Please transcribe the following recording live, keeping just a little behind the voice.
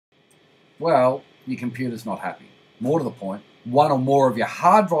Well, your computer's not happy. More to the point, one or more of your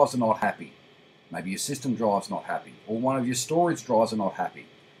hard drives are not happy. Maybe your system drive's not happy, or one of your storage drives are not happy.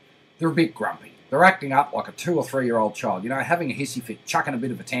 They're a bit grumpy. They're acting up like a 2 or 3 year old child, you know, having a hissy fit, chucking a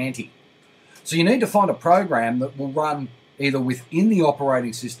bit of a tanty. So you need to find a program that will run either within the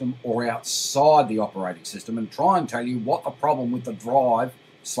operating system or outside the operating system and try and tell you what the problem with the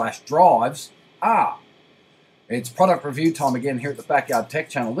drive/drives are. It's product review time again here at the Backyard Tech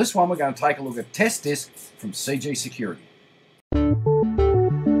channel. This one we're going to take a look at TestDisk from CG Security.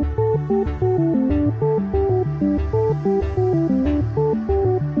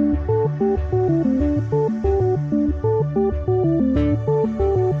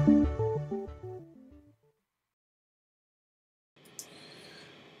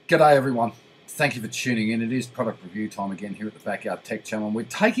 G'day everyone, thank you for tuning in. It is product review time again here at the Backyard Tech channel. We're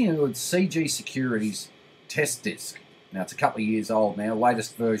taking a look at CG Security's TestDisk. Now it's a couple of years old now,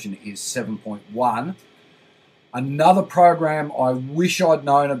 latest version is 7.1. Another program I wish I'd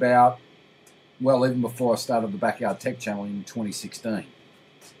known about, well, even before I started the Backyard Tech channel in 2016.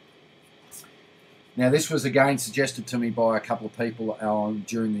 Now this was again suggested to me by a couple of people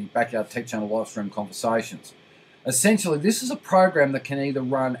during the Backyard Tech channel live stream conversations. Essentially, this is a program that can either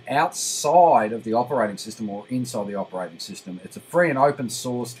run outside of the operating system or inside the operating system. It's a free and open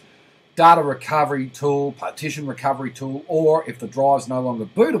source data recovery tool, partition recovery tool, or if the drive's no longer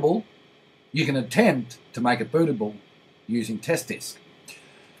bootable, you can attempt to make it bootable using TestDisk.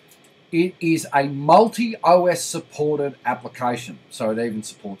 It is a multi-OS supported application, so it even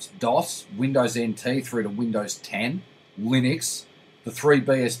supports DOS, Windows NT through to Windows 10, Linux, the 3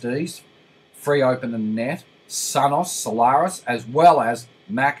 BSDs, Free Open and Net, Sonos, Solaris, as well as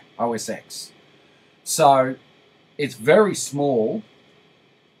Mac OS X. So it's very small.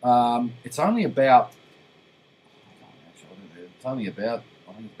 It's only about, I think it's about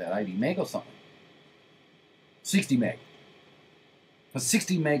 80 meg or something. 60 meg. A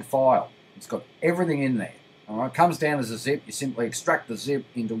 60 meg file. It's got everything in there. All right, it comes down as a zip. You simply extract the zip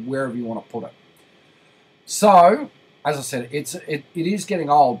into wherever you want to put it. So, as I said, it is getting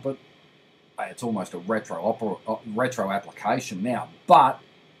old, but it's almost a retro application now, but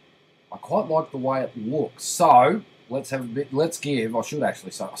I quite like the way it looks. So let's give, I should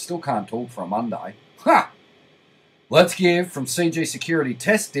actually say, I still can't talk for a Monday. Let's give from CG Security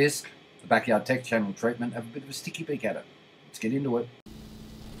TestDisk, the Backyard Tech channel treatment, have a bit of a sticky beak at it. Let's get into it.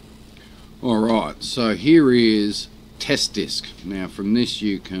 Alright, so here is TestDisk. Now from this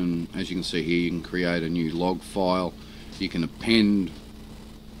you can, as you can see here, you can create a new log file. You can append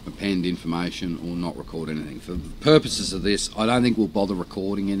information or not record anything. For the purposes of this, I don't think we'll bother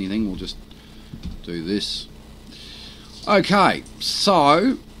recording anything. We'll just do this. Okay,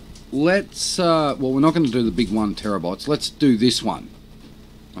 so let's, well, we're not going to do the big 1 terabytes. Let's do this one.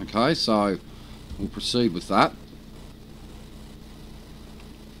 Okay, so we'll proceed with that.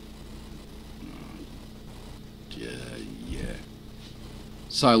 Yeah.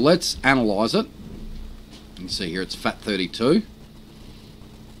 So let's analyze it. You can see here it's FAT32.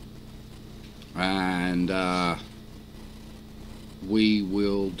 And we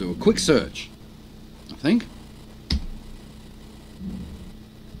will do a quick search, I think.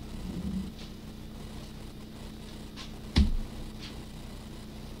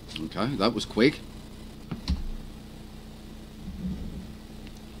 Okay, that was quick.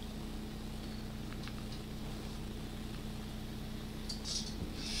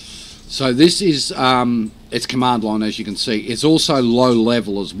 So this is it's command line, as you can see. It's also low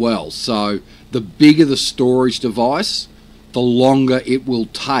level as well. So the bigger the storage device, the longer it will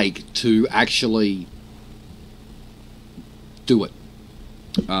take to actually do it.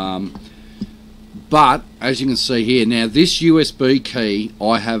 But as you can see here, now this USB key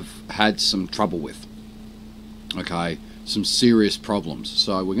I have had some trouble with. Okay, some serious problems.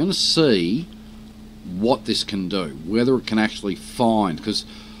 So we're going to see what this can do, whether it can actually find, because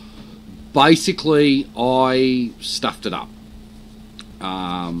basically I stuffed it up.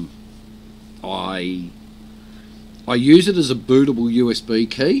 I use it as a bootable USB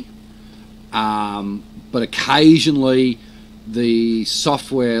key, but occasionally the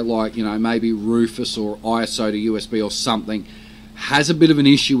software, like, you know, maybe Rufus or ISO to USB or something, has a bit of an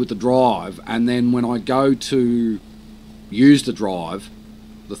issue with the drive, and then when I go to use the drive,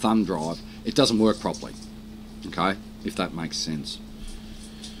 the thumb drive, it doesn't work properly. Okay, if that makes sense.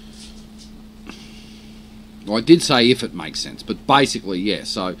 Well, I did say if it makes sense, but basically, yeah.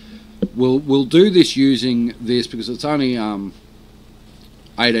 So we'll do this using this because it's only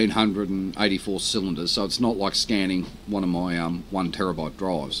 1884 cylinders, so it's not like scanning one of my 1 terabyte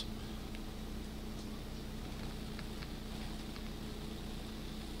drives.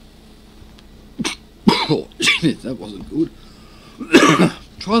 Oh, that wasn't good.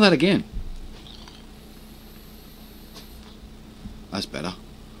 Try that again. That's better.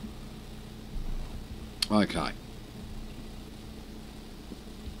 Okay.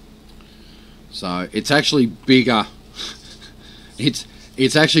 So it's actually bigger.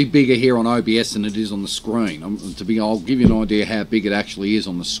 It's actually bigger here on OBS than it is on the screen. I'll give you an idea how big it actually is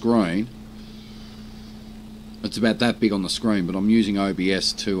on the screen. It's about that big on the screen, but I'm using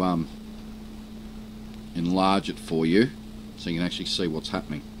OBS to enlarge it for you so you can actually see what's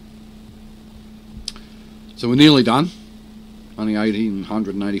happening. So we're nearly done. Only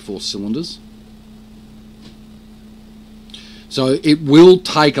 1,884 cylinders. So it will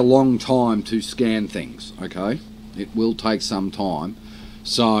take a long time to scan things, okay? It will take some time.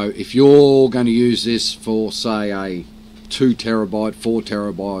 So if you're going to use this for, say, a 2 terabyte, 4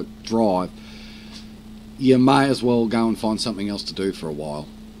 terabyte drive, you may as well go and find something else to do for a while.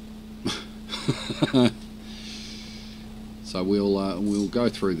 So we'll go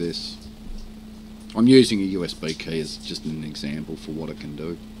through this. I'm using a USB key as just an example for what it can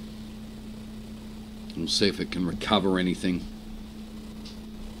do. We'll see if it can recover anything.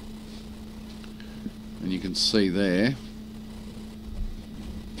 And you can see there.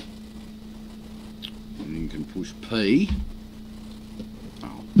 And you can push P.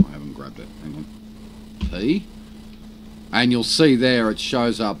 Oh, I haven't grabbed it. Hang on. P. And you'll see there it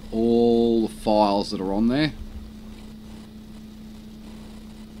shows up all the files that are on there.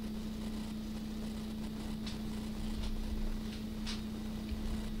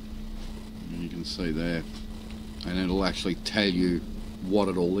 And you can see there. And it'll actually tell you what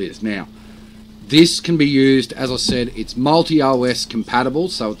it all is. Now, this can be used, as I said, it's multi-OS compatible,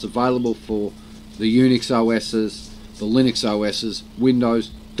 so it's available for the Unix OSs, the Linux OSs,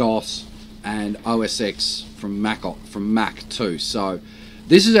 Windows, DOS, and OS X from Mac too. So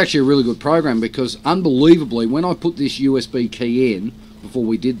this is actually a really good program because, unbelievably, when I put this USB key in before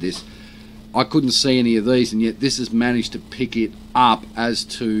we did this, I couldn't see any of these, and yet this has managed to pick it up as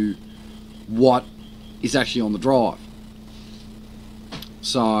to what is actually on the drive.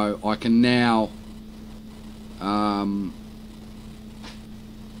 So I can now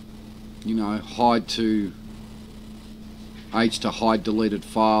you know, hide to H to hide deleted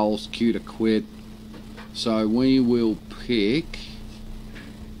files, Q to quit. So we will pick,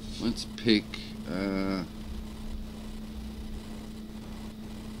 let's pick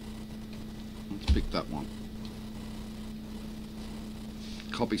that one.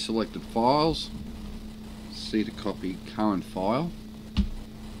 Copy selected files, C to copy current file.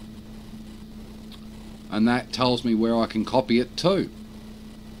 And that tells me where I can copy it to.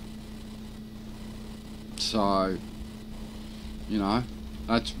 So, you know,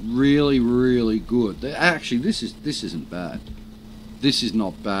 that's really, really good. Actually, this isn't bad. This is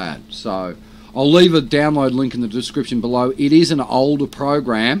not bad. So, I'll leave a download link in the description below. It is an older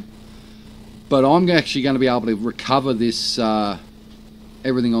program, but I'm actually going to be able to recover this,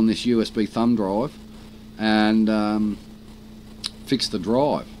 everything on this USB thumb drive, and fix the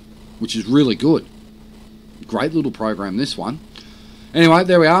drive, which is really good. Great little program, this one. Anyway,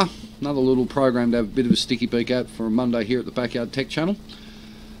 there we are. Another little program to have a bit of a sticky beak at for a Monday here at the Backyard Tech channel.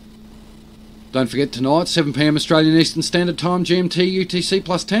 Don't forget, tonight, 7 PM Australian Eastern Standard Time, GMT, UTC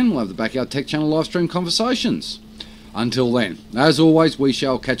 +10, we'll have the Backyard Tech channel live stream conversations. Until then, as always, we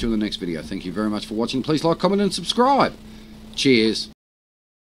shall catch you in the next video. Thank you very much for watching. Please like, comment and subscribe. Cheers.